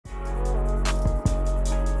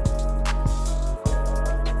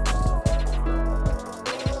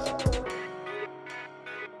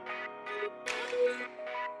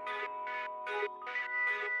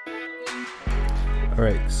All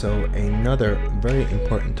right, so another very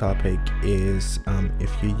important topic is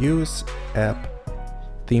if you use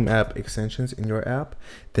theme app extensions in your app,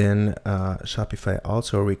 then Shopify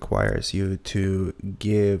also requires you to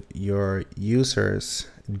give your users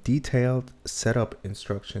detailed setup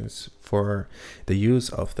instructions for the use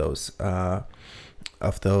of those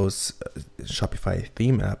Shopify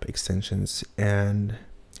theme app extensions, and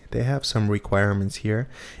they have some requirements here.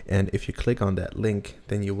 And if you click on that link,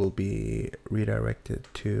 then you will be redirected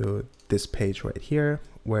to this page right here,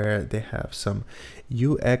 where they have some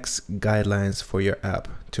UX guidelines for your app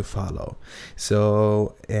to follow.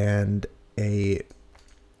 So, and a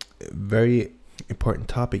very important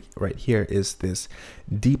topic right here is this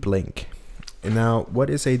deep link. And now, what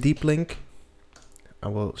is a deep link? I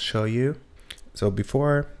will show you. So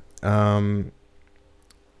before, in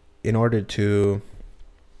order to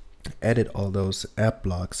edit all those app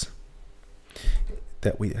blocks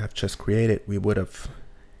that we have just created, we would have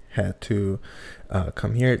had to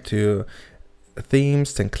come here to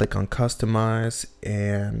themes, then click on customize,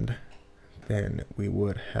 and then we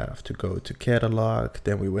would have to go to catalog,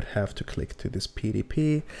 then we would have to click to this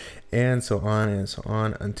PDP, and so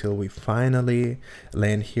on until we finally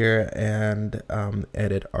land here and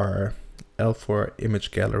edit our L4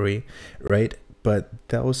 image gallery, right? But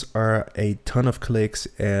those are a ton of clicks,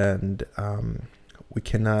 and we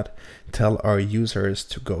cannot tell our users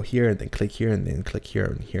to go here and then click here and then click here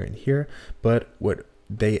and here and here. But what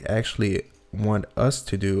they actually want us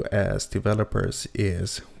to do as developers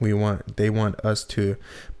is they want us to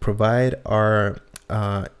provide our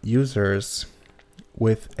users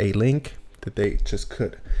with a link that they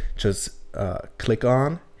could click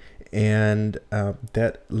on, and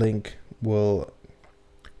that link will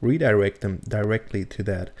redirect them directly to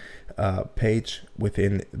that page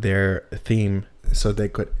within their theme, so they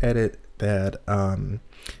could edit that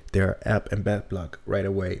their app embed block right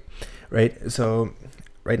away, right? So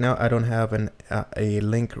right now I don't have a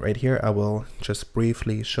link right here. I will just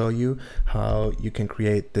briefly show you how you can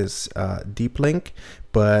create this deep link,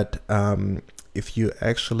 but if you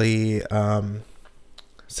actually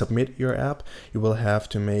submit your app, you will have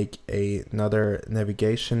to make another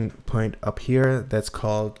navigation point up here that's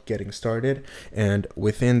called getting started, and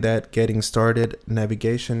within that getting started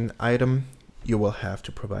navigation item you will have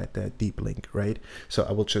to provide that deep link, right? So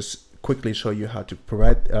I will just quickly show you how to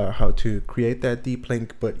provide how to create that deep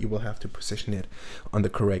link, but you will have to position it on the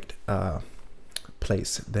correct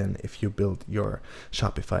place then if you build your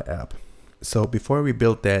Shopify app. So before we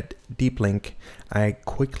build that deep link, I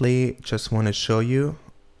quickly just want to show you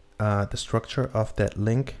the structure of that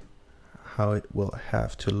link, how it will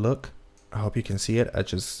have to look. I hope you can see it. I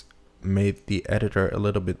just made the editor a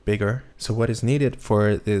little bit bigger. So what is needed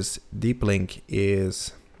for this deep link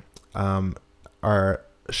is our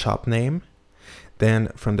shop name. Then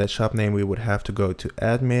from that shop name, we would have to go to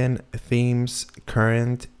admin, themes,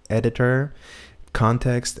 current, editor,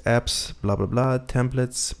 context, apps, blah, blah, blah,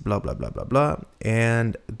 templates, blah, blah, blah, blah, blah.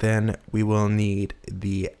 And then we will need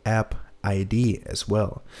the app ID as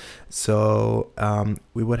well. So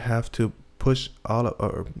we would have to push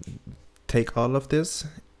take all of this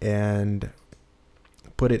and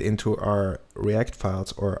put it into our React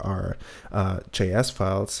files or our JS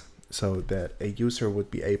files, so that a user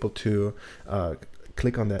would be able to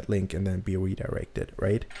click on that link and then be redirected,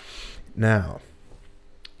 right? Now,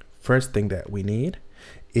 first thing that we need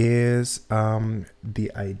is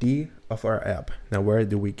the ID of our app. Now, where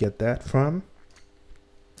do we get that from?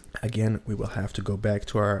 Again, we will have to go back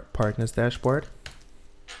to our partners dashboard,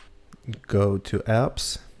 go to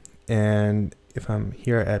apps, and if I'm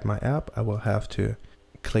here at my app, I will have to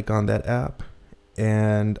click on that app,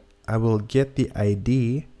 and I will get the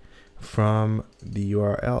ID from the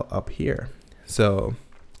URL up here. So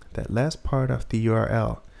that last part of the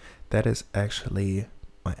URL, that is actually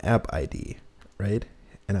my app ID, right?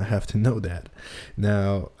 And I have to know that.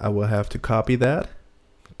 Now I will have to copy that,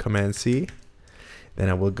 Command C. Then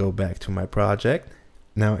I will go back to my project.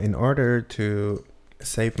 Now, in order to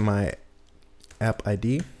save my app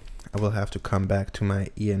ID, I will have to come back to my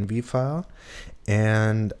env file,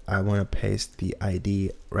 and I want to paste the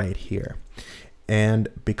ID right here. And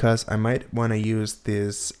because I might want to use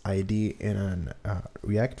this ID in a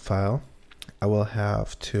React file, I will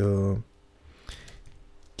have to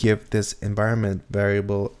give this environment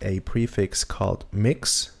variable a prefix called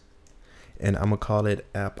mix, and I'm gonna call it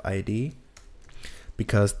app ID,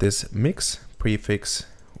 because this mix prefix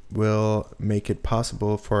will make it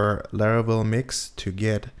possible for Laravel mix to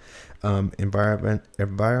get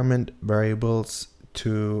environment variables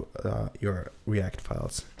to your React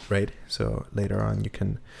files, right? So later on you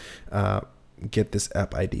can get this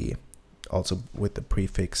app ID also with the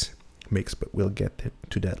prefix mix, but we'll get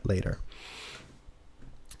to that later.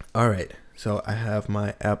 All right, so I have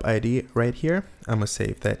my app ID right here. I'm gonna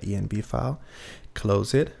save that env file,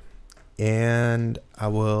 close it, and I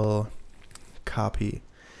will copy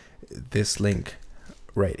this link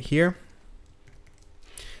right here.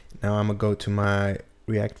 Now I'm gonna go to my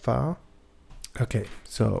React file. Okay,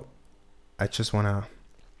 so I just wanna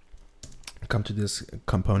come to this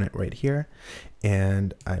component right here,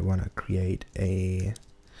 and I wanna create an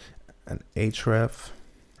href.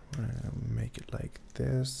 Make it like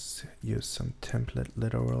this, use some template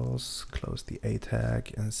literals, close the a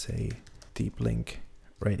tag and say deeplink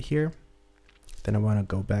right here. Then I want to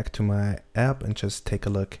go back to my app and just take a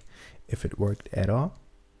look if it worked at all.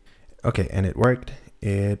 Okay, and it worked.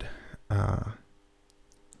 It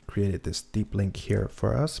created this deep link here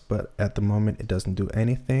for us, but at the moment it doesn't do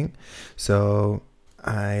anything. So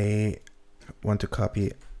I want to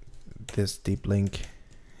copy this deep link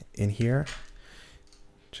in here.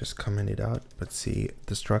 Just comment it out, but see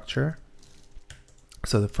the structure.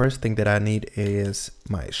 So the first thing that I need is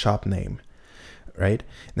my shop name, right?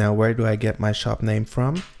 Now, where do I get my shop name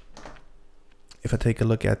from? If I take a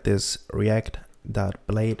look at this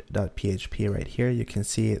react.blade.php right here, you can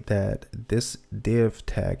see that this div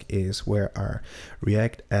tag is where our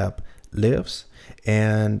React app lives,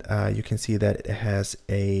 and you can see that it has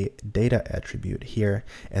a data attribute here,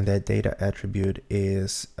 and that data attribute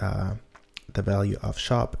is the value of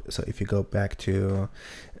shop. So if you go back to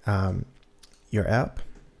your app,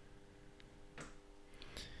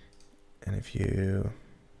 and if you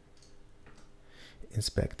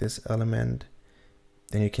inspect this element,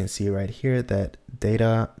 then you can see right here that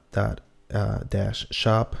data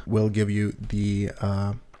 -shop will give you the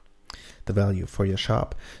value for your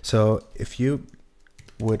shop. So if you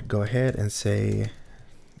would go ahead and say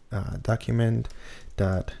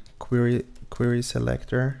document.query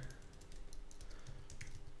selector,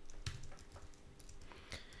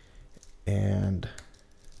 and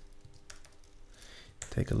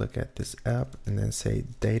take a look at this app, and then say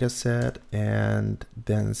dataset, and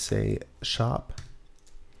then say shop,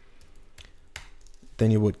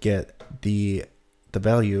 then you would get the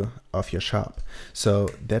value of your shop. So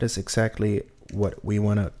that is exactly what we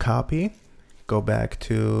want to copy. Go back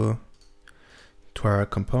to our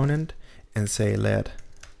component and say let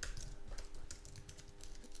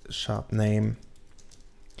shop name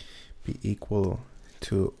be equal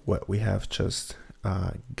to what we have just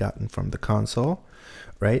gotten from the console.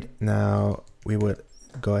 Right now we would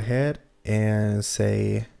go ahead and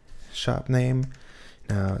say shop name.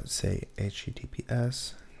 Now say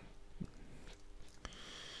HTTPS,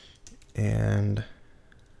 and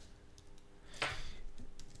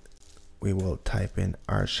we will type in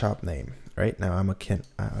our shop name. Right now I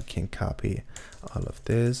can copy all of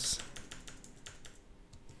this,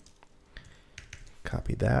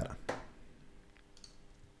 copy that.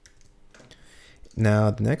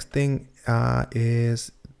 Now the next thing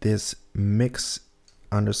is this mix_app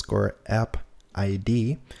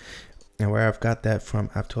ID, and where I've got that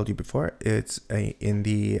from, I've told you before, it's in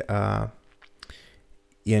the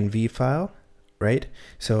env file, right?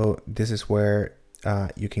 So this is where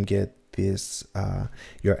you can get this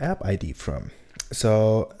your app ID from.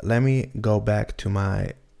 So let me go back to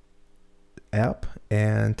my app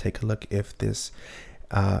and take a look if this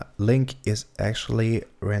link is actually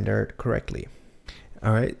rendered correctly.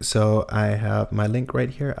 All right, so I have my link right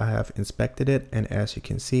here. I have inspected it, and as you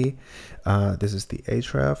can see, this is the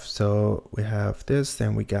href. So we have this,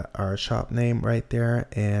 then we got our shop name right there,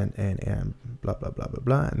 and blah blah blah blah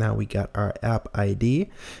blah. Now we got our app ID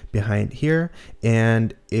behind here,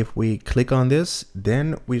 and if we click on this,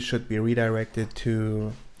 then we should be redirected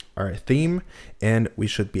to our theme, and we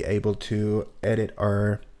should be able to edit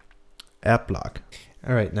our app block.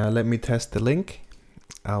 All right, now let me test the link.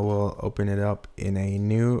 I will open it up in a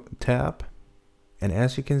new tab, and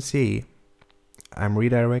as you can see, I'm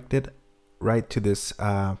redirected right to this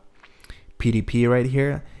PDP right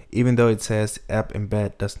here. Even though it says app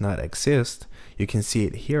embed does not exist, you can see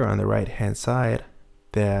it here on the right hand side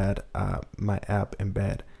that my app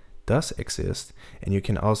embed does exist, and you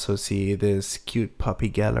can also see this cute puppy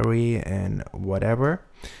gallery and whatever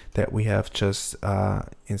that we have just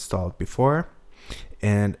installed before.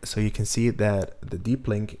 And so you can see that the deep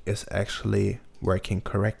link is actually working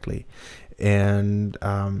correctly. And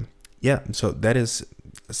yeah, so that is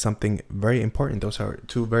something very important. Those are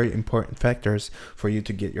two very important factors for you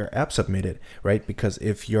to get your app submitted, right? Because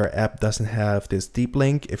if your app doesn't have this deep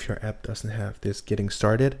link, if your app doesn't have this getting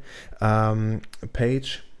started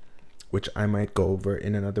page, which I might go over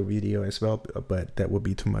in another video as well, but that would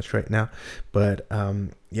be too much right now. But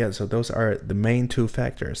yeah, so those are the main two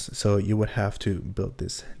factors. So you would have to build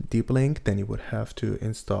this deep link, then you would have to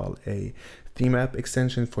install a theme app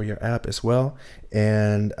extension for your app as well.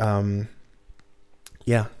 And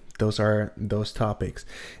yeah, those are those topics.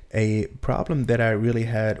 A problem that I really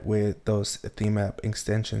had with those theme app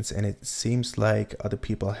extensions, and it seems like other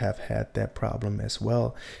people have had that problem as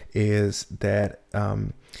well, is that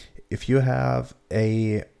if you have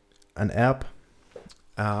an app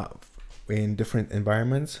in different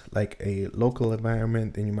environments, like a local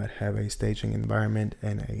environment, then you might have a staging environment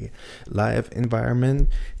and a live environment,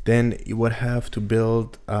 then you would have to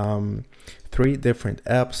build 3 different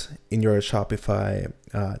apps in your Shopify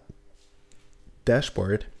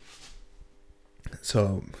dashboard.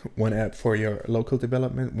 So one app for your local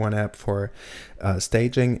development, one app for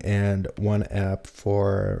staging, and one app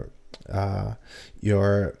for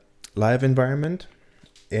your live environment.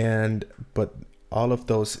 But all of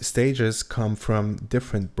those stages come from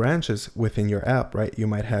different branches within your app, right? You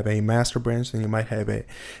might have a master branch, and you might have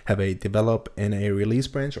a develop and a release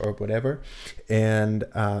branch or whatever. And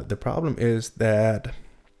the problem is that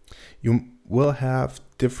you will have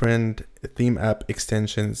different theme app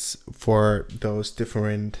extensions for those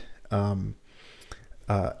different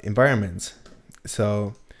environments.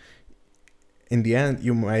 So in the end,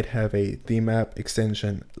 you might have a theme app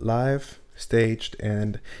extension live, staged,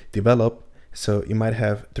 and develop. So you might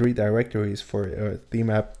have 3 directories for theme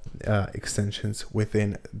app extensions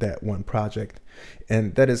within that one project.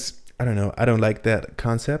 And that is, I don't know, I don't like that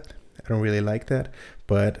concept. I don't really like that,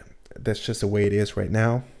 but that's just the way it is right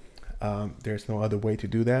now. There's no other way to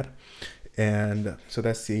do that. And so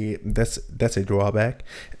that's a drawback.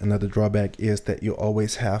 Another drawback is that you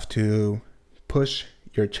always have to push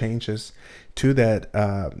your changes to that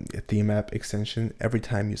theme app extension every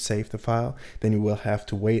time you save the file. Then you will have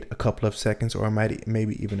to wait a couple of seconds, or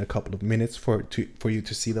maybe even a couple of minutes for you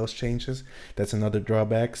to see those changes. That's another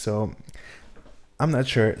drawback. So I'm not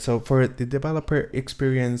sure. So for the developer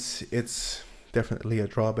experience, it's definitely a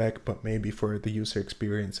drawback, but maybe for the user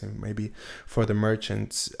experience and maybe for the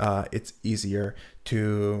merchants, it's easier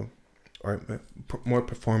to, or more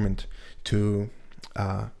performant to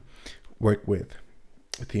work with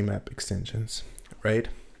theme app extensions, right?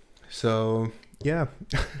 So yeah,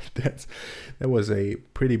 that was a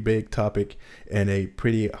pretty big topic and a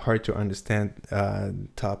pretty hard to understand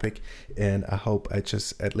topic, and I hope I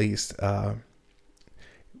just at least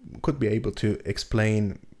could be able to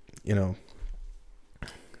explain, you know,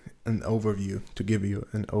 an overview, to give you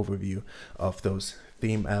an overview of those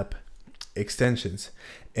theme app extensions.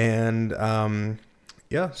 And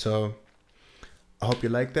yeah, so I hope you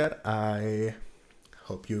like that. I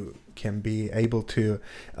hope you can be able to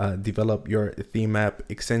develop your theme app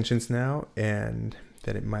extensions now, and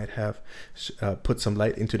that it might have put some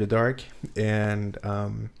light into the dark. And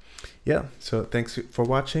yeah, so thanks for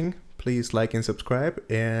watching. Please like and subscribe,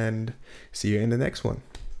 and see you in the next one.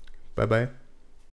 Bye bye.